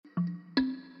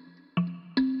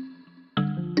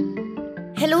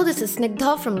Hello, this is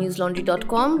Snigdha from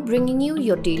newslaundry.com, bringing you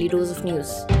your daily dose of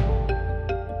news.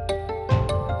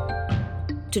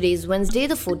 Today is Wednesday,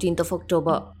 the 14th of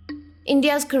October.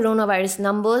 India's coronavirus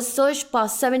numbers surged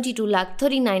past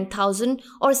 72,39,000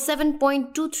 or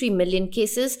 7.23 million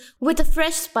cases, with a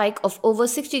fresh spike of over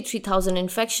 63,000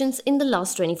 infections in the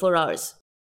last 24 hours.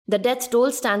 The death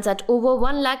toll stands at over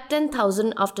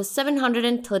 110,000 after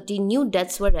 730 new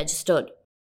deaths were registered.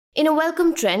 In a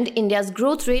welcome trend, India's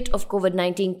growth rate of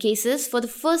COVID-19 cases for the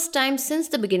first time since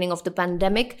the beginning of the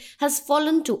pandemic has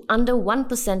fallen to under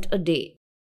 1% a day.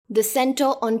 The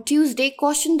centre on Tuesday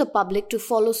cautioned the public to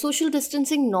follow social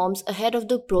distancing norms ahead of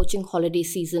the approaching holiday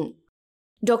season.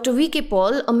 Dr. V.K.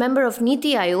 Paul, a member of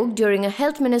Niti Aayog, during a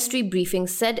health ministry briefing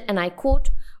said, and I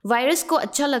quote, "Virus को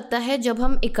अच्छा लगता है जब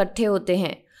हम इकट्ठे होते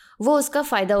हैं, वो उसका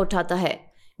फायदा उठाता है,"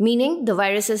 meaning the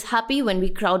virus is happy when we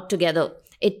crowd together.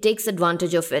 It takes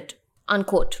advantage of it,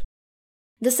 unquote.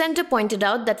 The centre pointed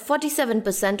out that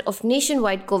 47% of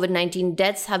nationwide COVID-19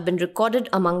 deaths have been recorded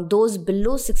among those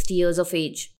below 60 years of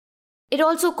age. It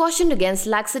also cautioned against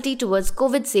laxity towards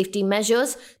COVID safety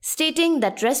measures, stating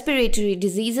that respiratory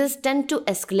diseases tend to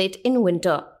escalate in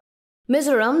winter.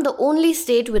 Mizoram, the only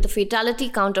state with a fatality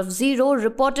count of 0,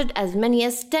 reported as many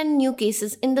as 10 new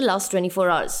cases in the last 24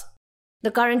 hours.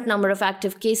 The current number of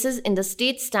active cases in the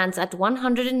state stands at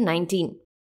 119.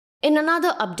 In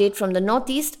another update from the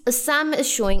Northeast, Assam is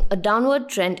showing a downward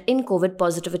trend in COVID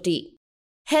positivity.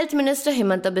 Health Minister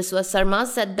Himanta Biswa Sarma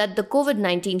said that the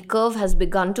COVID-19 curve has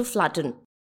begun to flatten.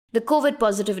 The COVID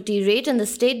positivity rate in the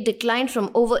state declined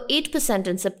from over 8%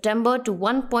 in September to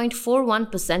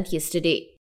 1.41% yesterday.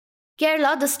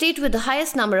 Kerala, the state with the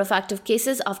highest number of active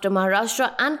cases after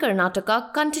Maharashtra and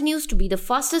Karnataka, continues to be the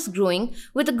fastest growing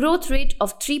with a growth rate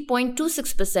of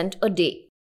 3.26% a day.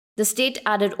 The state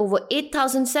added over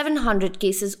 8,700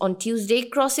 cases on Tuesday,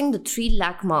 crossing the 3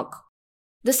 lakh mark.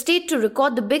 The state to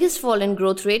record the biggest fall in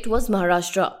growth rate was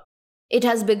Maharashtra. It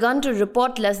has begun to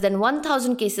report less than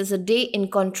 1,000 cases a day, in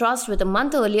contrast with a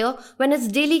month earlier when its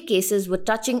daily cases were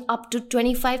touching up to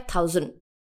 25,000.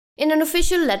 In an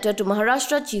official letter to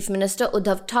Maharashtra Chief Minister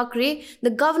Uddhav Thackeray, the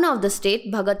governor of the state,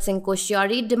 Bhagat Singh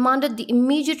Koshyari, demanded the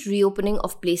immediate reopening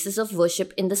of places of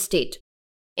worship in the state.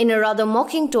 In a rather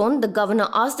mocking tone, the governor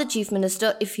asked the chief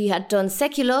minister if he had turned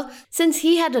secular since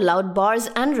he had allowed bars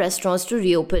and restaurants to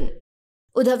reopen.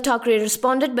 Uddhav Thackeray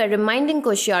responded by reminding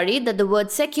Koshyari that the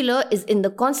word secular is in the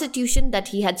constitution that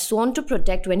he had sworn to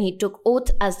protect when he took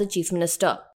oath as the chief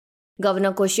minister.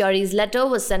 Governor Koshyari's letter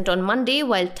was sent on Monday,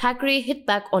 while Thackeray hit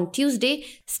back on Tuesday,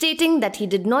 stating that he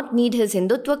did not need his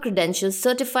Hindutva credentials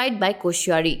certified by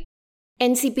Koshyari.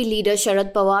 NCP leader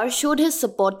Sharad Pawar showed his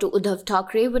support to Uddhav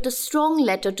Thackeray with a strong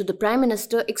letter to the Prime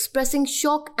Minister expressing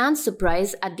shock and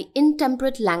surprise at the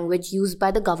intemperate language used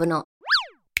by the governor.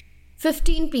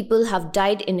 15 people have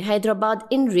died in Hyderabad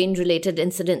in rain-related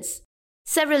incidents.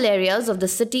 Several areas of the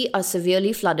city are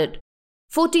severely flooded.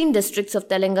 14 districts of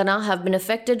Telangana have been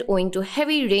affected owing to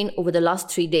heavy rain over the last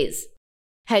 3 days.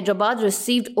 Hyderabad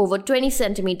received over 20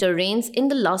 centimeter rains in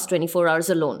the last 24 hours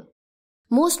alone.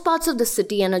 Most parts of the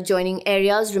city and adjoining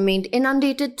areas remained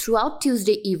inundated throughout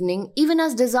Tuesday evening, even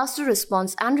as disaster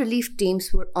response and relief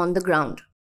teams were on the ground.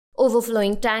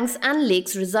 Overflowing tanks and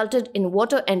lakes resulted in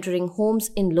water entering homes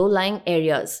in low-lying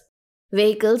areas.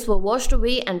 Vehicles were washed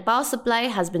away and power supply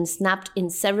has been snapped in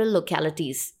several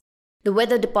localities. The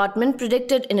Weather Department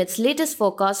predicted in its latest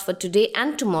forecast for today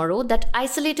and tomorrow that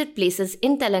isolated places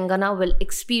in Telangana will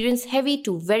experience heavy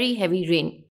to very heavy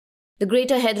rain. The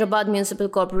Greater Hyderabad Municipal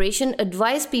Corporation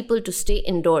advised people to stay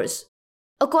indoors.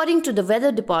 According to the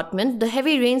Weather Department, the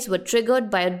heavy rains were triggered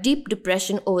by a deep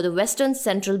depression over the western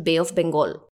central Bay of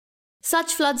Bengal.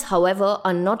 Such floods, however,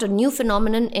 are not a new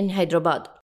phenomenon in Hyderabad.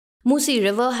 Musi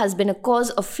River has been a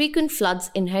cause of frequent floods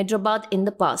in Hyderabad in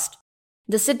the past.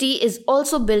 The city is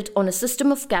also built on a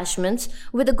system of catchments,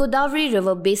 with the Godavari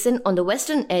River basin on the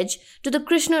western edge to the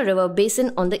Krishna River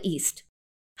basin on the east.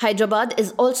 Hyderabad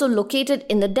is also located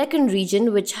in the Deccan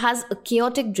region, which has a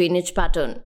chaotic drainage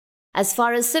pattern. As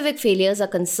far as civic failures are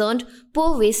concerned,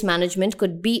 poor waste management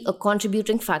could be a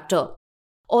contributing factor.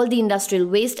 All the industrial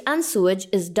waste and sewage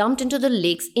is dumped into the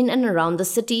lakes in and around the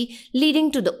city,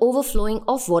 leading to the overflowing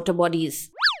of water bodies.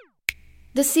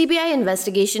 The CBI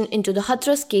investigation into the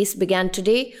Hathras case began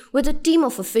today with a team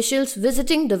of officials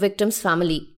visiting the victim's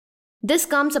family. This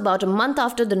comes about a month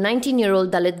after the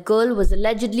 19-year-old Dalit girl was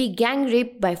allegedly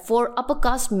gang-raped by 4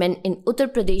 upper-caste men in Uttar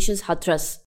Pradesh's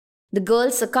Hathras. The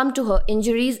girl succumbed to her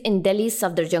injuries in Delhi's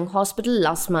Safdarjung Hospital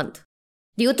last month.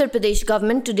 The Uttar Pradesh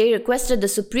government today requested the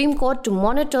Supreme Court to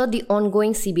monitor the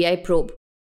ongoing CBI probe.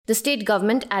 The state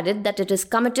government added that it is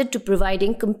committed to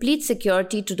providing complete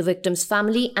security to the victim's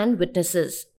family and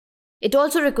witnesses. It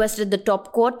also requested the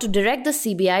top court to direct the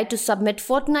CBI to submit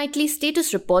fortnightly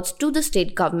status reports to the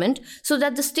state government so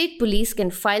that the state police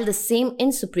can file the same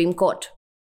in Supreme Court.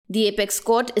 The apex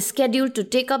court is scheduled to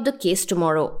take up the case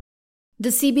tomorrow. The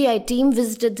CBI team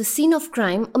visited the scene of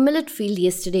crime, a millet field,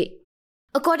 yesterday.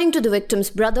 According to the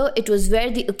victim's brother, it was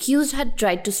where the accused had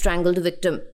tried to strangle the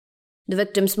victim. The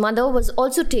victim's mother was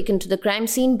also taken to the crime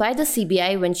scene by the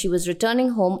CBI when she was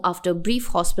returning home after a brief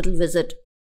hospital visit.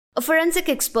 A forensic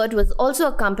expert was also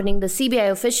accompanying the CBI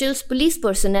officials, police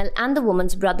personnel, and the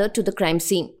woman's brother to the crime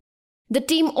scene. The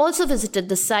team also visited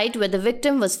the site where the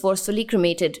victim was forcefully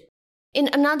cremated. In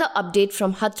another update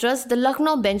from Hathras, the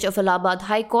Lucknow bench of Allahabad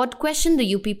High Court questioned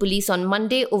the UP police on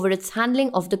Monday over its handling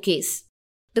of the case.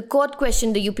 The court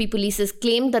questioned the UP police's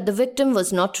claim that the victim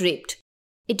was not raped.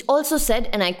 It also said,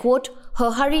 and I quote,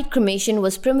 "Her hurried cremation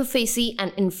was prima facie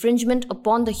an infringement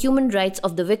upon the human rights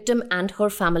of the victim and her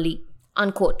family."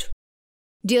 Unquote.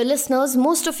 Dear listeners,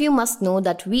 most of you must know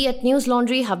that we at News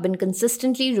Laundry have been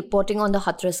consistently reporting on the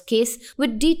Hathras case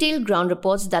with detailed ground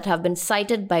reports that have been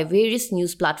cited by various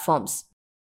news platforms.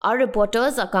 Our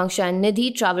reporters Akanksha and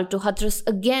Nidhi traveled to Hathras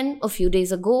again a few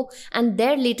days ago, and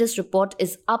their latest report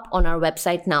is up on our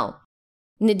website now.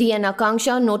 Nidhi and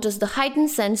Akanksha noticed the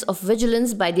heightened sense of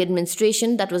vigilance by the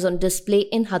administration that was on display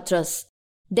in Hathras.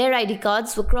 Their ID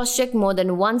cards were cross-checked more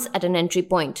than once at an entry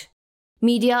point.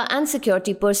 Media and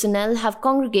security personnel have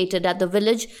congregated at the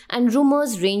village, and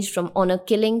rumors range from honor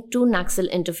killing to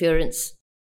Naxal interference.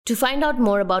 To find out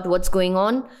more about what's going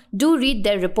on, do read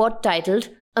their report titled,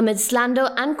 "Amid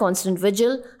Slander and Constant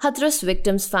Vigil, Hathras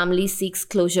Victims' Family Seeks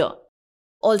Closure."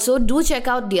 Also, do check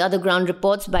out the other ground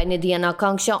reports by Nidhi and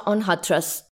Akanksha on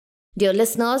Hathras. Dear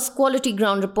listeners, quality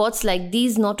ground reports like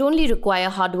these not only require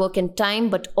hard work and time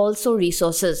but also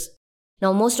resources.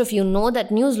 Now, most of you know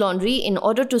that News Laundry, in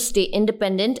order to stay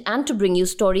independent and to bring you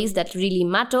stories that really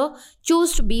matter,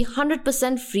 chose to be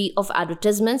 100% free of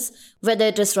advertisements, whether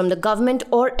it is from the government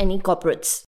or any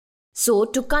corporates. So,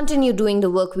 to continue doing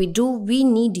the work we do, we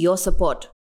need your support.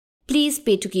 Please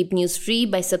pay to keep news free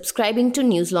by subscribing to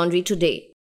News Laundry today.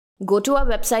 Go to our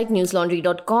website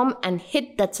newslaundry.com and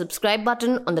hit that subscribe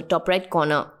button on the top right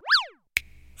corner.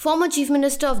 Former Chief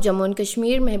Minister of Jammu and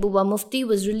Kashmir, Mehbooba Mufti,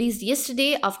 was released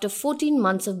yesterday after 14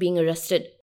 months of being arrested.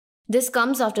 This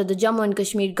comes after the Jammu and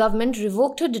Kashmir government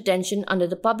revoked her detention under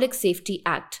the Public Safety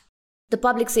Act. The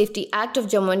Public Safety Act of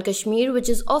Jammu and Kashmir, which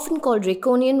is often called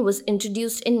Draconian, was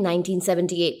introduced in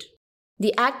 1978.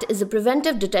 The Act is a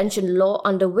preventive detention law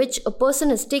under which a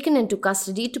person is taken into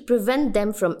custody to prevent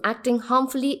them from acting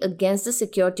harmfully against the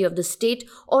security of the state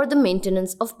or the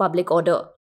maintenance of public order.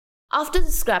 After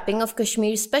the scrapping of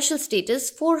Kashmir's special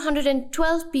status,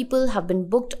 412 people have been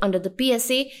booked under the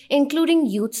PSA, including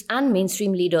youths and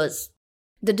mainstream leaders.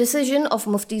 The decision of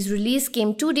Mufti's release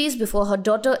came 2 days before her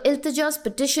daughter Iltija's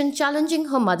petition challenging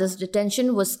her mother's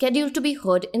detention was scheduled to be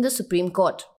heard in the Supreme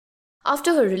Court.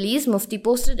 After her release, Mufti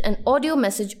posted an audio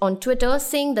message on Twitter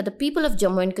saying that the people of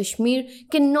Jammu and Kashmir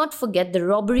cannot forget the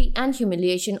robbery and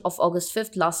humiliation of August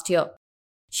 5th last year.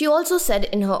 She also said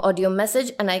in her audio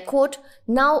message, and I quote,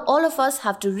 "Now all of us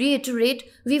have to reiterate,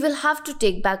 we will have to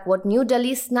take back what New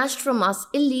Delhi snatched from us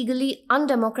illegally,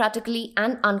 undemocratically,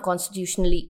 and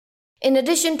unconstitutionally. In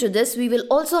addition to this, we will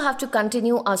also have to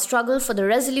continue our struggle for the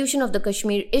resolution of the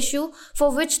Kashmir issue,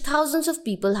 for which thousands of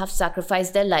people have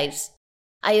sacrificed their lives.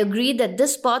 I agree that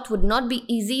this path would not be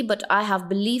easy, but I have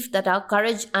belief that our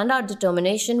courage and our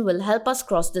determination will help us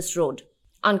cross this road."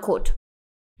 Unquote.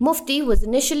 Mufti was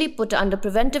initially put under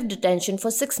preventive detention for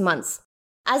 6 months.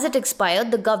 As it expired,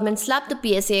 the government slapped the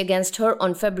PSA against her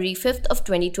on February 5th of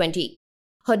 2020.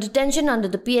 Her detention under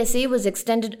the PSA was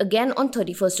extended again on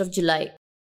 31st of July.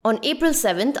 On April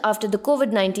 7th, after the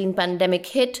COVID-19 pandemic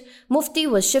hit, Mufti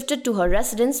was shifted to her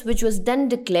residence, which was then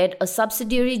declared a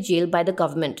subsidiary jail by the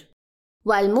government.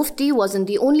 While Mufti wasn't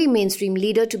the only mainstream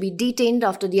leader to be detained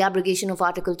after the abrogation of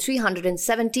Article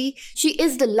 370, she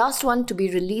is the last one to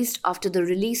be released after the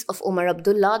release of Omar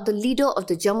Abdullah, the leader of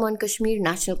the Jammu and Kashmir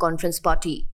National Conference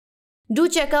Party. Do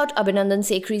check out Abhinandan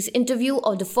Sekhri's interview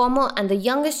of the former and the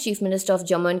youngest Chief Minister of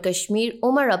Jammu and Kashmir,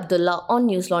 Omar Abdullah, on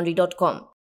newslaundry.com.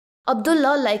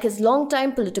 Abdullah, like his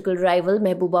longtime political rival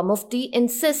Mehbooba Mufti,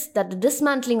 insists that the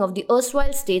dismantling of the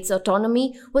erstwhile state's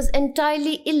autonomy was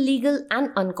entirely illegal and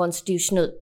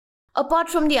unconstitutional. Apart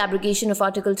from the abrogation of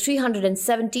Article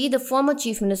 370, the former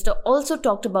Chief Minister also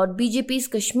talked about BJP's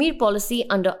Kashmir policy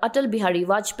under Atal Bihari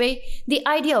Vajpayee, the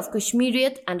idea of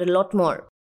Kashmiriyat, and a lot more.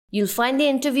 You'll find the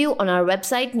interview on our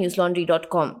website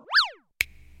newslaundry.com.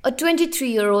 A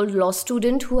 23-year-old law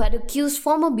student who had accused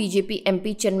former BJP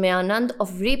MP Chinmay Anand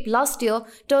of rape last year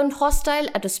turned hostile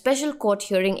at a special court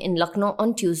hearing in Lucknow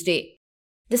on Tuesday.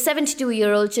 The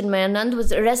 72-year-old Chinmay Anand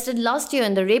was arrested last year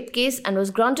in the rape case and was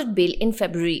granted bail in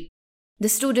February. The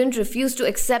student refused to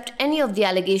accept any of the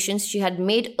allegations she had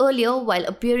made earlier while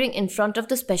appearing in front of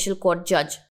the special court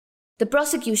judge. The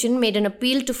prosecution made an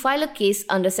appeal to file a case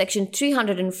under Section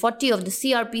 340 of the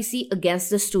CRPC against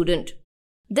the student.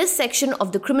 This section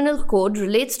of the Criminal Code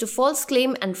relates to false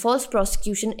claim and false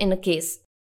prosecution in a case.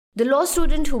 The law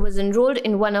student, who was enrolled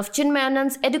in one of Chinmay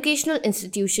Anand's educational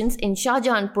institutions in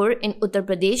Shahjahanpur in Uttar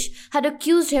Pradesh, had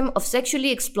accused him of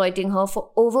sexually exploiting her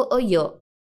for over a year.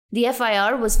 The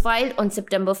FIR was filed on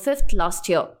September 5th last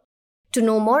year. To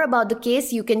know more about the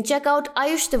case, you can check out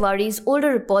Ayush Tiwari's older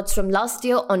reports from last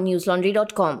year on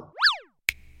newslaundry.com.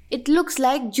 It looks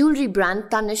like jewelry brand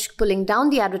Tanishq pulling down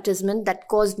the advertisement that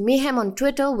caused mayhem on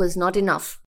Twitter was not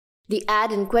enough. The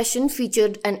ad in question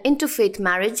featured an interfaith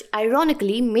marriage,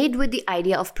 ironically made with the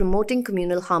idea of promoting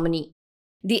communal harmony.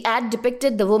 The ad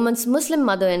depicted the woman's Muslim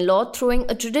mother-in-law throwing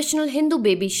a traditional Hindu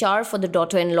baby shower for the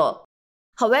daughter-in-law.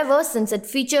 However, since it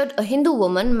featured a Hindu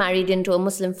woman married into a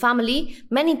Muslim family,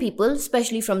 many people,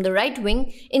 especially from the right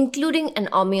wing, including an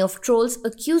army of trolls,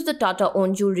 accused the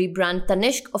Tata-owned jewelry brand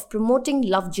Tanishq of promoting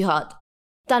love jihad.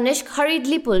 Tanishq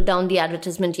hurriedly pulled down the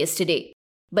advertisement yesterday.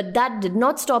 But that did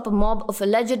not stop a mob of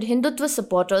alleged Hindutva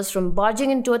supporters from barging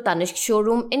into a Tanishq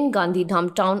showroom in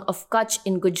Gandhidham town of Kutch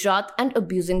in Gujarat and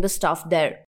abusing the staff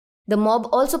there. The mob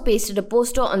also pasted a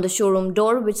poster on the showroom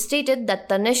door which stated that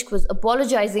Tanishq was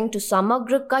apologizing to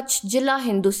Samagra Kutch Jilla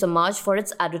Hindu Samaj for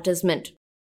its advertisement.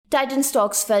 Titan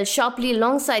stocks fell sharply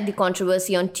alongside the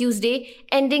controversy on Tuesday,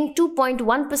 ending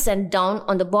 2.1% down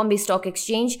on the Bombay Stock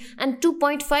Exchange and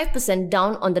 2.5%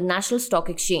 down on the National Stock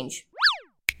Exchange.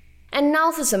 And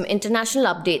now for some international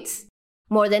updates.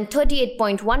 More than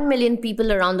 38.1 million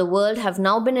people around the world have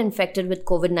now been infected with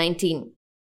COVID-19.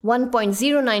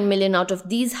 1.09 million out of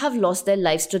these have lost their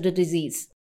lives to the disease.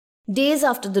 Days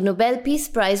after the Nobel Peace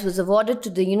Prize was awarded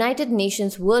to the United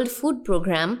Nations World Food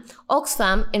Programme,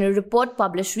 Oxfam, in a report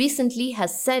published recently,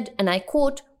 has said, and I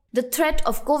quote, "The threat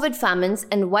of COVID famines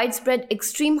and widespread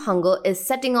extreme hunger is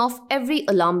setting off every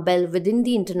alarm bell within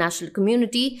the international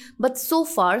community, but so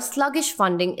far sluggish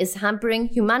funding is hampering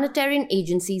humanitarian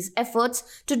agencies' efforts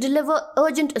to deliver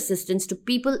urgent assistance to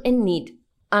people in need."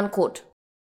 Unquote.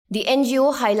 The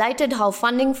NGO highlighted how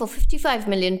funding for 55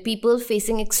 million people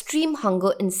facing extreme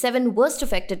hunger in 7 worst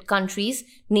affected countries,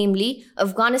 namely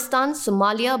Afghanistan,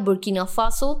 Somalia, Burkina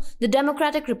Faso, the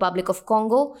Democratic Republic of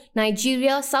Congo,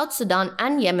 Nigeria, South Sudan,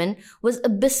 and Yemen, was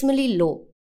abysmally low.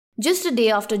 Just a day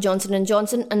after Johnson &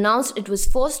 Johnson announced it was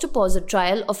forced to pause a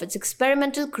trial of its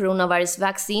experimental coronavirus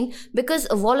vaccine because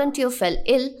a volunteer fell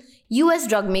ill, US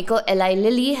drug maker Eli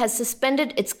Lilly has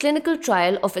suspended its clinical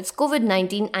trial of its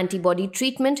COVID-19 antibody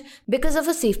treatment because of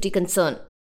a safety concern.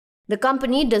 The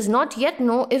company does not yet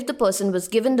know if the person was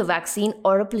given the vaccine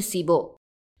or a placebo.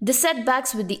 The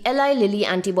setbacks with the Eli Lilly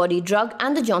antibody drug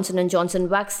and the Johnson & Johnson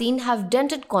vaccine have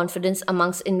dented confidence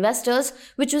amongst investors,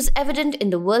 which was evident in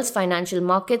the world's financial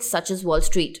markets such as Wall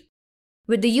Street.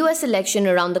 With the US election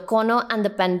around the corner and the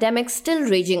pandemic still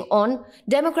raging on,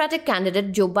 Democratic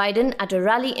candidate Joe Biden at a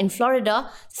rally in Florida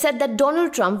said that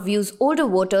Donald Trump views older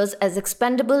voters as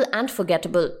expendable and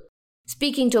forgettable.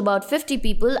 Speaking to about 50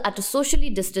 people at a socially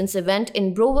distanced event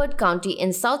in Broward County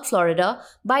in South Florida,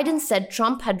 Biden said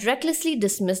Trump had recklessly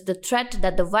dismissed the threat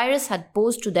that the virus had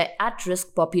posed to their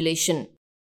at-risk population.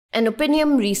 An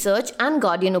Opinium Research and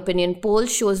Guardian opinion poll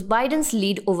shows Biden's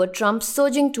lead over Trump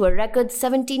surging to a record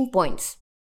 17 points.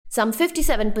 Some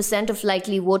 57% of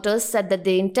likely voters said that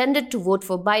they intended to vote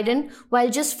for Biden, while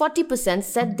just 40%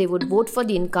 said they would vote for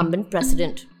the incumbent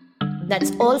president.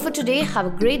 That's all for today. Have a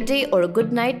great day or a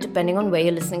good night, depending on where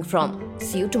you're listening from.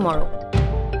 See you tomorrow.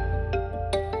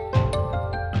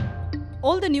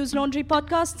 All the News Laundry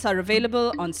podcasts are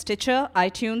available on Stitcher,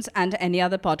 iTunes, and any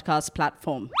other podcast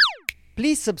platform.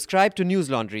 Please subscribe to News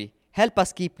Laundry. Help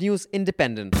us keep news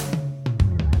independent.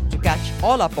 To catch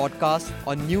all our podcasts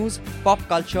on news, pop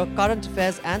culture, current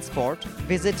affairs, and sport,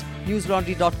 visit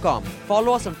newslaundry.com.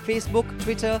 Follow us on Facebook,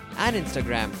 Twitter, and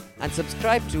Instagram, and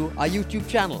subscribe to our YouTube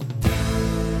channel.